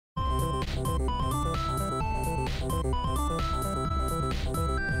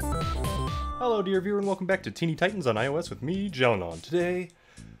Hello dear viewer and welcome back to Teeny Titans on iOS with me, JLA. Today,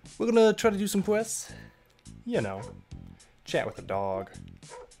 we're gonna try to do some quests. You know, chat with the dog.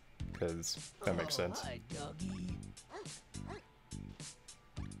 Because that makes sense.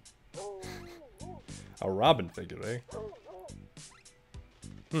 A Robin figure,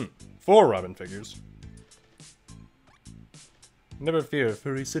 eh? 4 Robin figures. Never fear,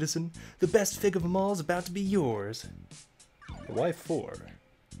 furry citizen. The best fig of them all is about to be yours. Why 4?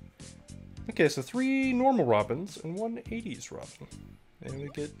 Okay, so 3 normal Robins and 1 80s Robin. And we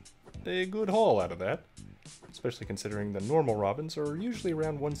get a good haul out of that. Especially considering the normal Robins are usually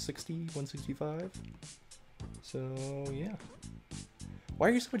around 160, 165. So, yeah. Why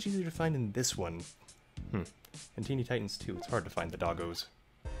are you so much easier to find in this one? In Teeny Titans 2, it's hard to find the doggos.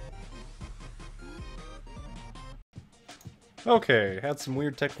 Okay, had some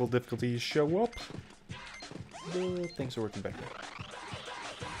weird technical difficulties show up. But things are working better.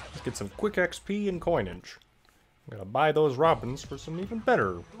 Let's get some quick XP and coinage. I'm gonna buy those Robins for some even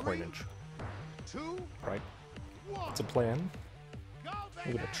better coinage. Right? It's a plan.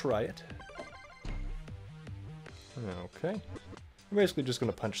 I'm gonna try it. Okay. I'm basically just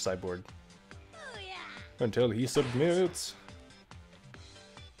gonna punch Cyborg. Until he submits.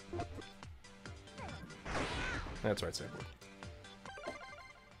 That's right, Cyborg.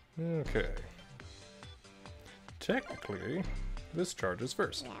 Okay. Technically, this charges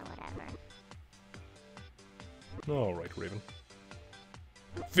first. Alright, Raven.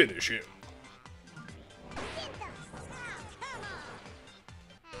 Finish him.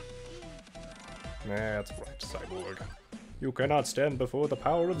 That's right, Cyborg. You cannot stand before the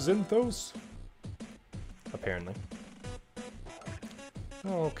power of Zinthos. Apparently.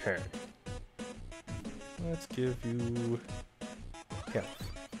 Okay. Let's give you health.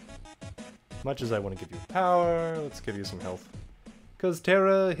 Much as I want to give you power, let's give you some health. Because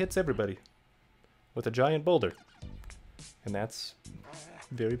Terra hits everybody with a giant boulder. And that's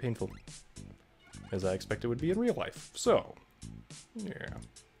very painful. As I expect it would be in real life. So, yeah.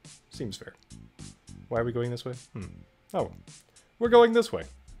 Seems fair. Why are we going this way? Oh, we're going this way.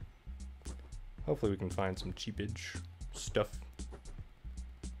 Hopefully we can find some cheapage stuff.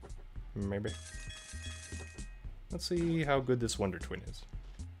 Maybe. Let's see how good this Wonder Twin is.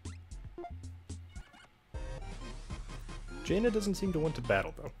 Jaina doesn't seem to want to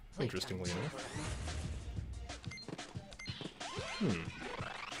battle, though, interestingly enough.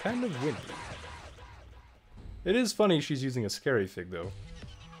 Kind of windy. It is funny she's using a scary fig, though.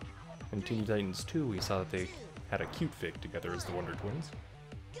 In Teeny Titans 2, we saw that they had a cute fig together as the Wonder Twins.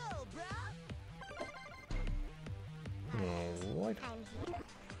 Alright.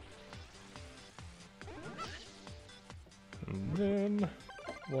 And then,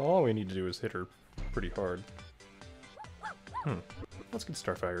 well, all we need to do is hit her pretty hard. Let's get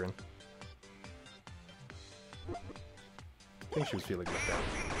Starfire in. I think she was feeling left out.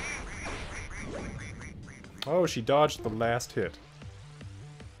 Oh, she dodged the last hit.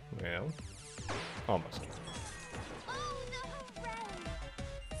 Well, almost.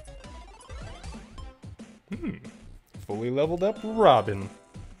 Fully leveled up Robin.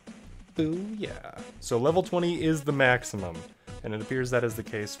 Booyah. So level 20 is the maximum, and it appears that is the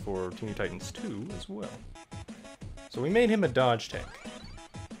case for Teeny Titans 2 as well. So we made him a dodge tank.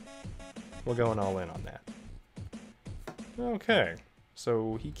 We're going all in on that. Okay,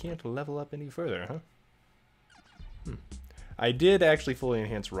 so he can't level up any further, huh? I did actually fully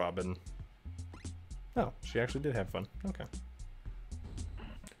enhance Robin. Oh, she actually did have fun. Okay.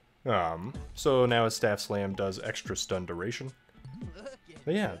 So now his Staff Slam does extra stun duration.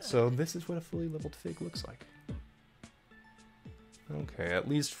 But yeah, so this is what a fully leveled fig looks like. Okay, at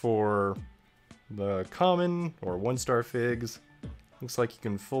least for the common or 1-star figs, looks like you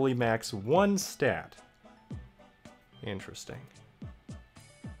can fully max 1 stat. Interesting.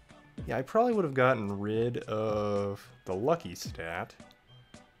 Yeah, I probably would have gotten rid of the lucky stat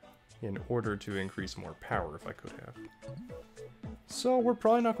in order to increase more power if I could have. So we're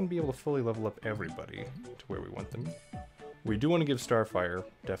probably not going to be able to fully level up everybody to where we want them. We do want to give Starfire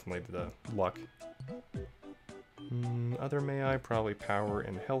definitely the luck. Other May I probably power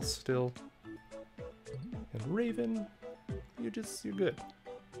and health still. And Raven, you're good.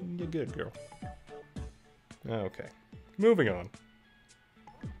 You're good, girl. Okay, moving on.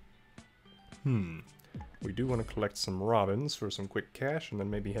 We do want to collect some Robins for some quick cash, and then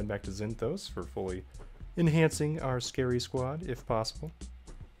maybe head back to Zinthos for fully enhancing our scary squad, if possible.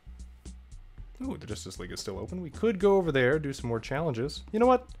 Ooh, the Justice League is still open. We could go over there, do some more challenges. You know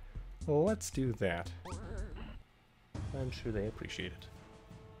what? Let's do that. I'm sure they appreciate it.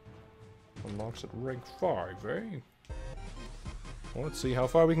 Unlocks at rank 5, eh? Well, let's see how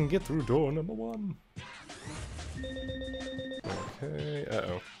far we can get through door number 1. Okay,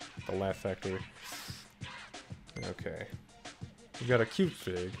 uh-oh. The Laugh Factory. Okay. We got a cute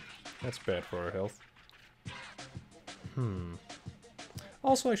fig. That's bad for our health.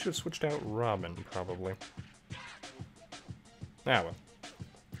 Also, I should have switched out Robin, probably. Ah, well.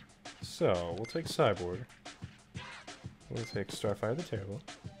 So, we'll take Cyborg. We'll take Starfire the Terrible.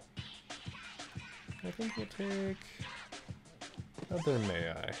 I think we'll take... Other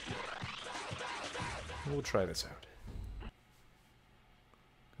May I. We'll try this out.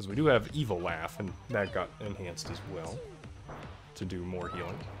 Because we do have Evil Laugh, and that got enhanced as well. To do more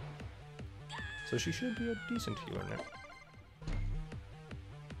healing. So she should be a decent healer now.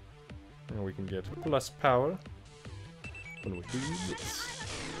 And we can get plus power when we do this.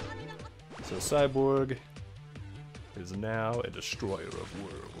 So Cyborg is now a destroyer of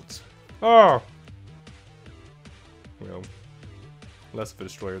worlds. Oh! Well, less of a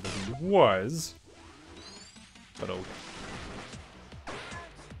destroyer than he was. But okay.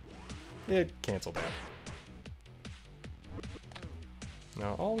 It canceled out.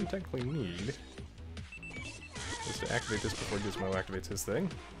 Now all we technically need is to activate this before Gizmo activates his thing.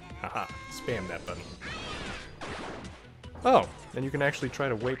 Haha, spam that button. Oh, and you can actually try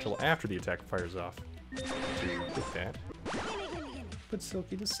to wait till after the attack fires off to hit that. Put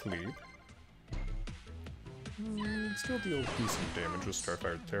Silky to sleep. Still deal decent damage with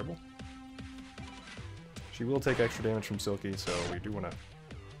Starfire the Terrible. She will take extra damage from Silky, so we do want to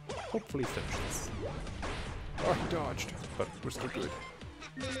hopefully finish this. Oh, he dodged, but we're still good.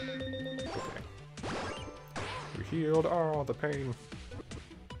 Okay. We healed all the pain.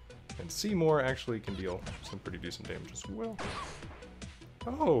 And Seymour actually can deal some pretty decent damage as well.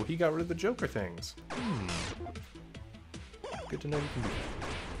 Oh, he got rid of the Joker things. Good to know you can do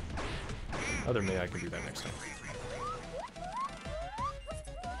that. Other May I can do that next time.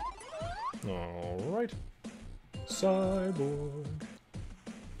 Alright. Cyborg.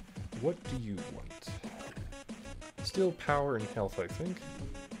 What do you want? Still power and health, I think.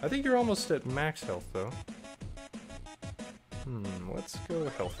 I think you're almost at max health, though. Let's go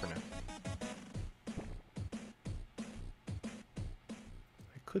health for now.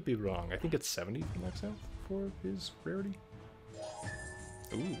 I could be wrong. I think it's 70 for max health for his rarity.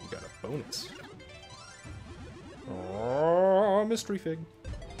 Ooh, we got a bonus. Oh, mystery fig.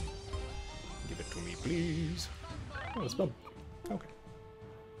 Give it to me, please. Oh, it's bum. Okay.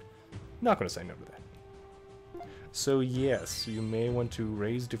 Not gonna say no to that. So yes, you may want to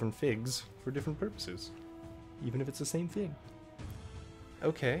raise different figs for different purposes. Even if it's the same fig.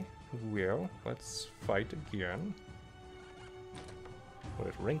 Okay, well, let's fight again. We're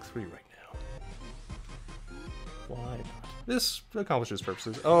at rank 3 right now. Why not? This accomplishes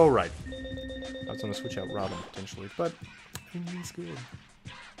purposes. Oh, right. I was going to switch out Robin potentially, but I mean, he's good.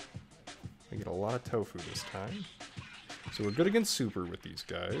 I get a lot of tofu this time. So we're good against Super with these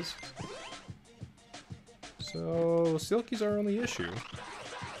guys. So Silky's our only issue.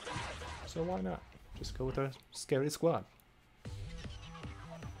 So why not? Just go with a scary squad.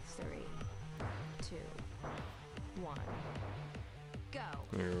 3, 2, 1, go.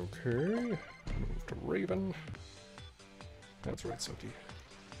 Okay. Move to Raven. That's right, Silky.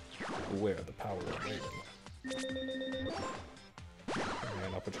 Aware the power of Raven.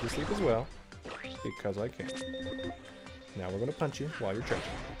 And I'll put you to sleep as well. Because I can. Now we're gonna punch you while you're charging.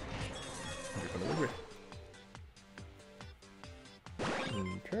 You're gonna regret.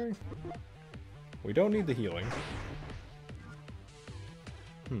 Okay. We don't need the healing.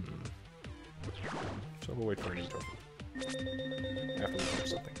 So we'll wait for a new token. After we do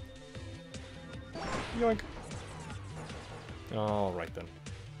something. Yoink! Alright then.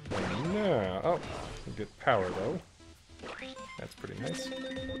 No. Oh, we get power though. That's pretty nice.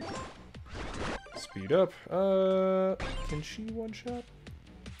 Speed up. Can she one-shot?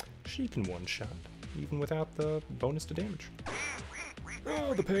 She can one-shot, even without the bonus to damage.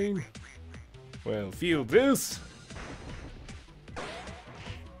 Oh, the pain! Well, feel this!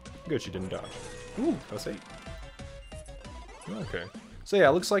 Good, she didn't dodge. Ooh, that's 8. Okay. So yeah,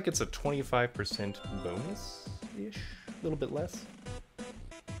 it looks like it's a 25% bonus-ish. A little bit less.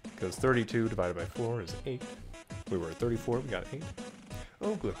 Because 32 divided by 4 is 8. We were at 34, we got 8.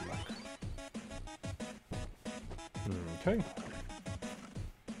 Oh, good luck. Okay.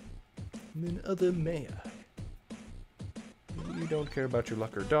 And then other Maya. We don't care about your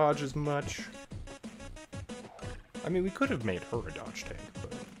luck or dodge as much. I mean, we could have made her a dodge tank,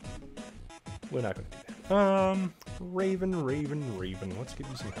 but we're not going to do that. Raven, Raven, Raven. Let's give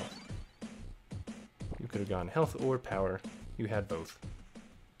you some health. You could have gone health or power. You had both.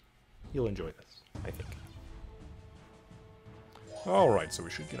 You'll enjoy this, I think. Alright, so we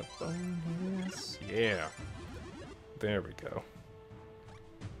should get a bonus. Yeah. There we go.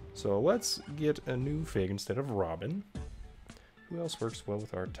 So let's get a new Fig instead of Robin. Who else works well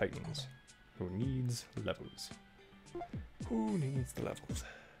with our Titans? Who needs levels? Who needs the levels?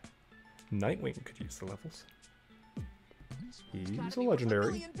 Nightwing could use the levels. He's a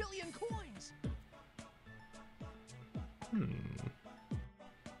legendary.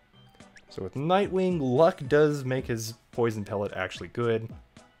 So with Nightwing, luck does make his poison pellet actually good.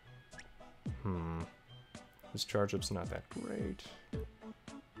 His charge up's not that great,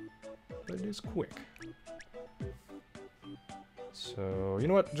 but it is quick. So, you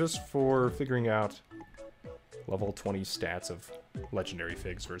know what? Just for figuring out level 20 stats of legendary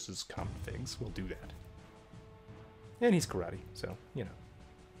figs versus common figs, we'll do that. And he's karate, so, you know.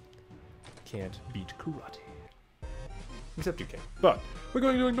 Can't beat karate. Except you can. But, we're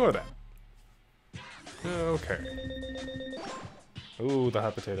going to ignore that. Okay. Ooh, the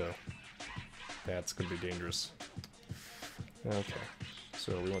hot potato. That's gonna be dangerous. Okay.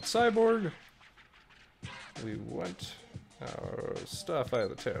 So we want Cyborg. We want our stuff out of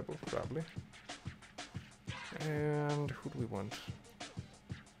the table, probably. And who do we want?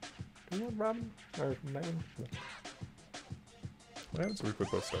 Do we want Robin? Or Nightwing? No. What happens if we put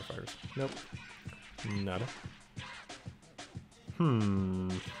both Starfires? Nope. Nada. I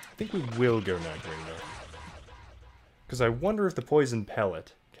think we will go Nightwing, though. Because I wonder if the poison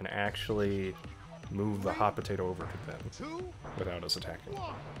pellet can actually move the hot potato over to them without us attacking.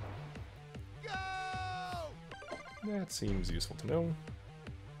 That seems useful to know.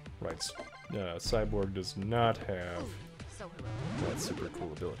 Right, Cyborg does not have that super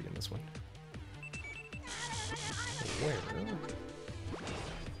cool ability in this one. Well,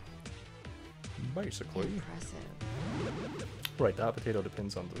 basically... Right, the hot potato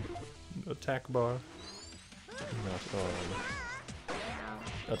depends on the attack bar, not on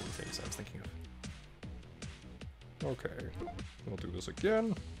other things I was thinking of. Okay, we'll do this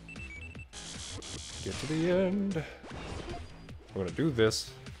again. Get to the end. We're gonna do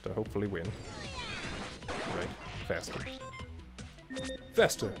this to hopefully win. Right, faster.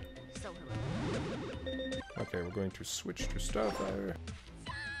 Faster! Okay, we're going to switch to Starfire.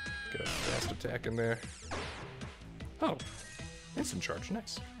 Get a fast attack in there. Oh! Instant charge,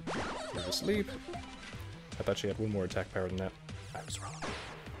 nice. Go to sleep. I thought she had one more attack power than that. I was wrong.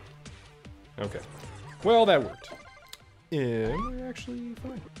 Okay. Well, that worked. And we're actually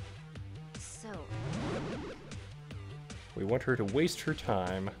fine. So. We want her to waste her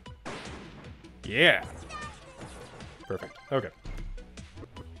time. Yeah! Perfect. Okay.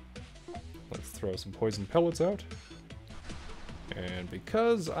 Let's throw some poison pellets out. And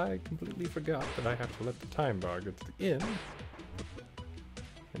because I completely forgot that I have to let the time bar get to the end,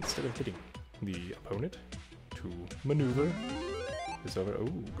 instead of hitting the opponent to maneuver this other... Oh,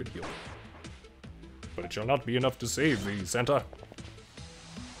 good heal. But it shall not be enough to save thee, Santa.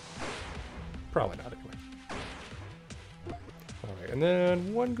 Probably not, anyway. Alright, and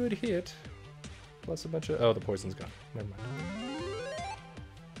then one good hit, plus a bunch of... Oh, the poison's gone. Never mind.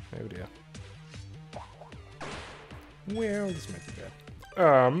 Oh dear. Well, this might be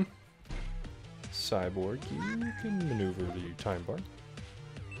bad. Cyborg, you can maneuver the time bar.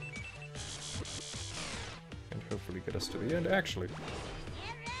 And hopefully get us to the end. Actually,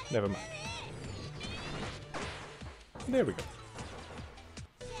 never mind. There we go.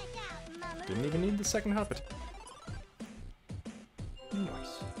 Didn't even need the second hoppet.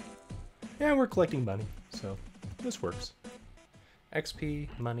 Nice. Yeah, we're collecting money, so this works. XP,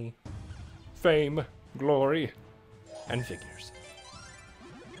 money, fame, glory, and figures.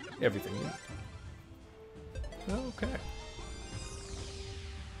 Everything you need. Okay.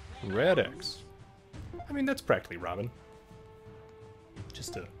 Red X. I mean, that's practically Robin.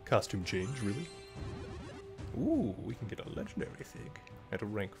 Just a costume change, really. Ooh, we can get a legendary Fig at a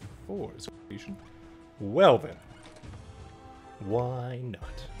rank 4 station. Well then. Why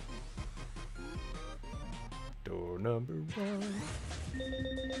not? Door number 1.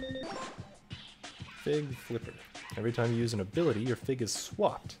 Fig Flipper. Every time you use an ability, your Fig is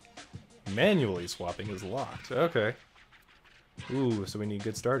swapped. Manually swapping is locked. Okay. Ooh, so we need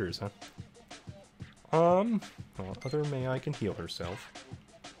good starters, huh? Well, other May can heal herself.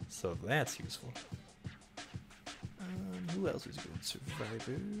 So that's useful. Who else is good?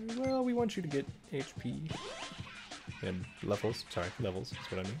 Survivor. Well, we want you to get HP. And levels. Sorry, levels is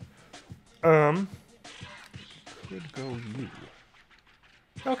what I mean. Could go you.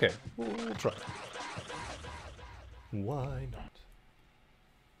 Okay, we'll try. Why not?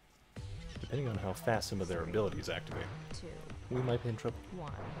 Depending on how fast some of their abilities activate, 2, we might be in trouble.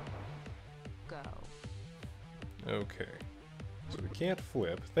 1. Go. Okay. So we can't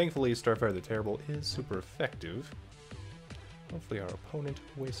flip. Thankfully, Starfire the Terrible is super effective. Hopefully our opponent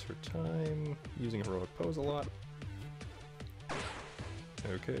wastes her time using heroic pose a lot.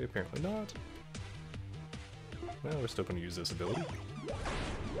 Okay, apparently not. Well, we're still going to use this ability.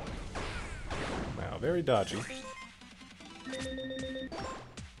 Wow, very dodgy. Let's get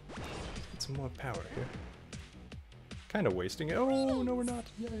some more power here. Kind of wasting it. Oh, no we're not.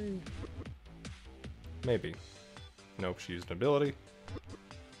 Yay. Maybe. Nope, she used an ability.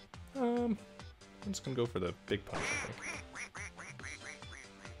 I'm just going to go for the big punch, I think.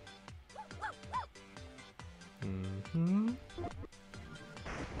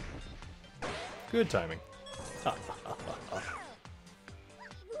 Good timing.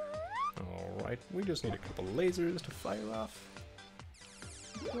 Alright, we just need a couple lasers to fire off.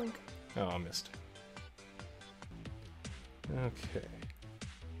 Oh, I missed. Okay.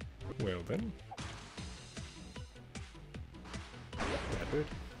 Well then. That hurt.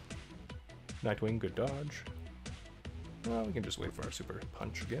 Nightwing, good dodge. Well, we can just wait for our super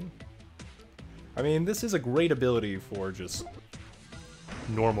punch again. I mean, this is a great ability for just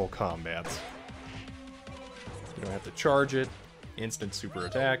normal combats. You don't have to charge it. Instant super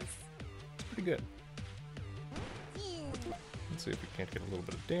attack. It's pretty good. Let's see if we can't get a little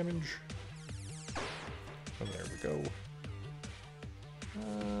bit of damage. Oh, there we go.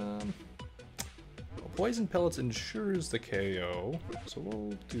 Well, poison pellets ensures the KO, so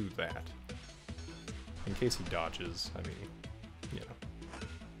we'll do that. In case he dodges, I mean, you know.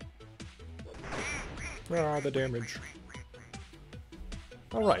 Ah, the damage.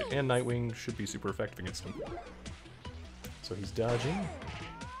 Alright, and Nightwing should be super effective against him. So he's dodging.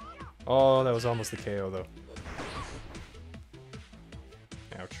 Oh, that was almost the KO, though.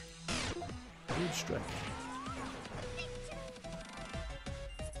 Ouch. Huge strike.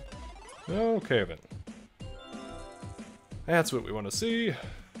 Okay, then. That's what we want to see.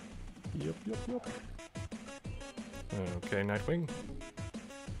 Yep. Okay, Nightwing.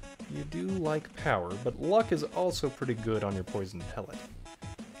 You do like power, but luck is also pretty good on your poison pellet.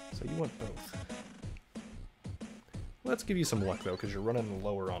 So you want both. Let's give you some luck, though, because you're running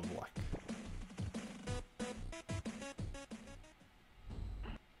lower on luck.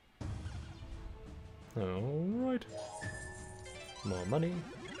 Alright. More money.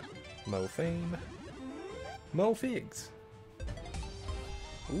 More fame. More figs.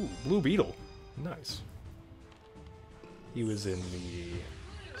 Ooh, Blue Beetle. Nice. He was in the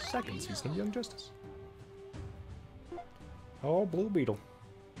second season of Young Justice. Oh, Blue Beetle.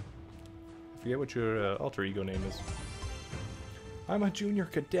 I forget what your alter ego name is. I'm a junior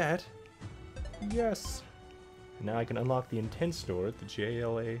cadet. Yes. Now I can unlock the Intense Store at the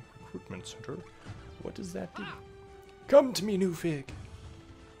JLA Recruitment Center. What does that do? Come to me, new fig.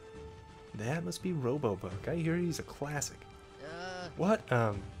 That must be Robobuck. I hear he's a classic. What?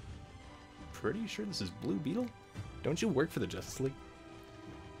 Pretty sure this is Blue Beetle? Don't you work for the Justice League?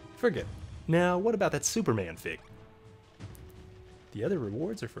 Forget. Now, what about that Superman fig? The other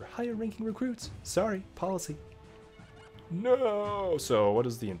rewards are for higher ranking recruits. Sorry, policy. No! So, what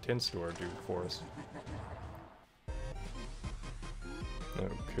does the Intense Store do for us?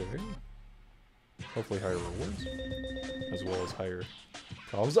 Okay. Hopefully higher rewards. As well as higher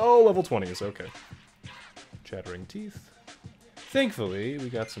problems. Oh, level 20s, okay. Chattering Teeth. Thankfully, we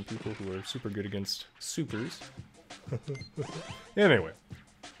got some people who are super good against supers. Anyway.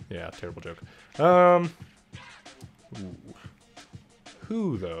 Yeah, terrible joke. Ooh.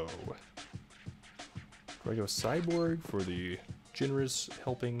 Who, though? Do I go Cyborg for the generous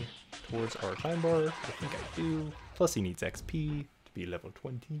helping towards our time bar? I think I do. Plus he needs XP to be level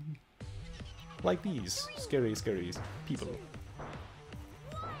 20. Like these scary people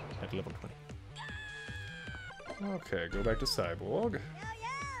at level 20. Okay, go back to Cyborg.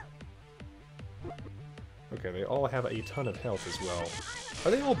 Okay, they all have a ton of health as well.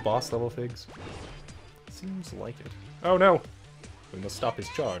 Are they all boss level figs? Seems like it. Oh no! We must stop his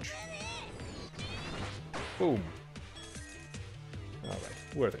charge. Boom.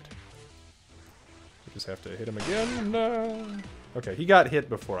 Alright, worth it. We just have to hit him again. No. Okay, he got hit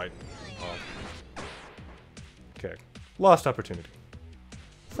before I... Oh. Okay, lost opportunity.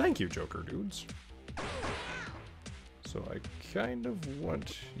 Thank you, Joker dudes. So I kind of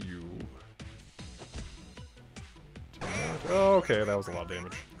want you to not... Oh, okay, that was a lot of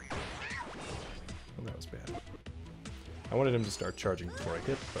damage. Well, that was bad. I wanted him to start charging before I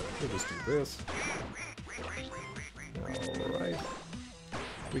hit, but we'll just do this. Alright.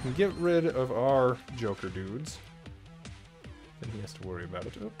 We can get rid of our Joker dudes. Then he has to worry about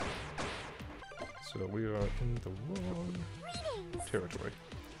it. Oh. So we are in the wrong territory.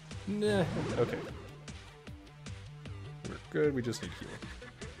 Nah, okay. We're good, we just need healing.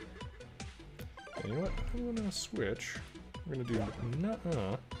 And you know what? I'm gonna switch. We're gonna do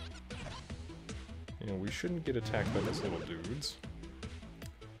nuh-uh. You know, we shouldn't get attacked by these little dudes.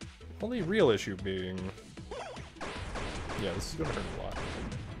 Only real issue being... Yeah, this is gonna hurt a lot.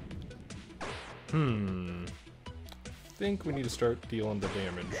 I think we need to start dealing the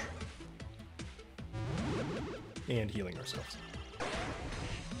damage. And healing ourselves.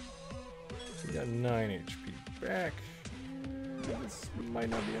 We got 9 HP back. This might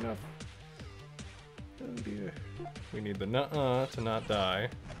not be enough. Oh dear. We need the nuh-uh to not die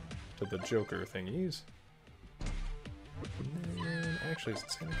to the Joker thingies. And then, actually, is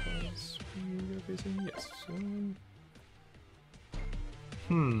it Santa Claus we are facing? Yes.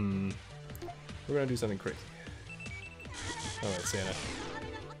 We're gonna do something crazy. Alright, Santa.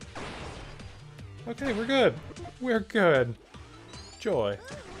 Okay, we're good. We're good. Joy.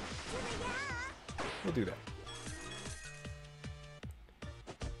 We'll do that.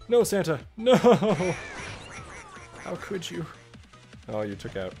 No, Santa! No! How could you? Oh, you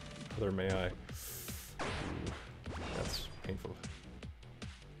took out other May I. Ooh, that's painful.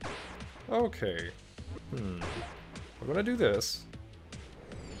 Okay. We're gonna do this.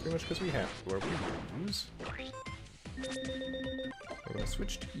 Pretty much because we have to, or we lose. We're gonna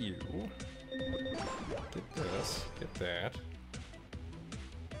switch to you. Get this, get that.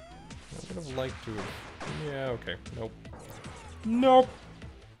 I would have liked to have... Yeah, okay. Nope. Nope!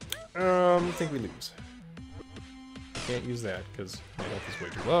 I think we lose. Can't use that, because my health is way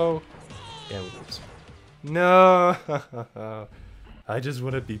too low. And we lose. No! I just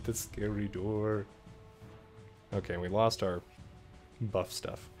want to beat the scary door. Okay, we lost our buff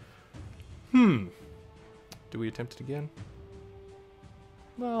stuff. Do we attempt it again?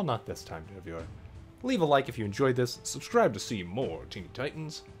 Well, not this time, dear viewer. Leave a like if you enjoyed this, subscribe to see more Teen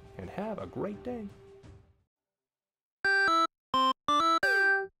Titans, and have a great day.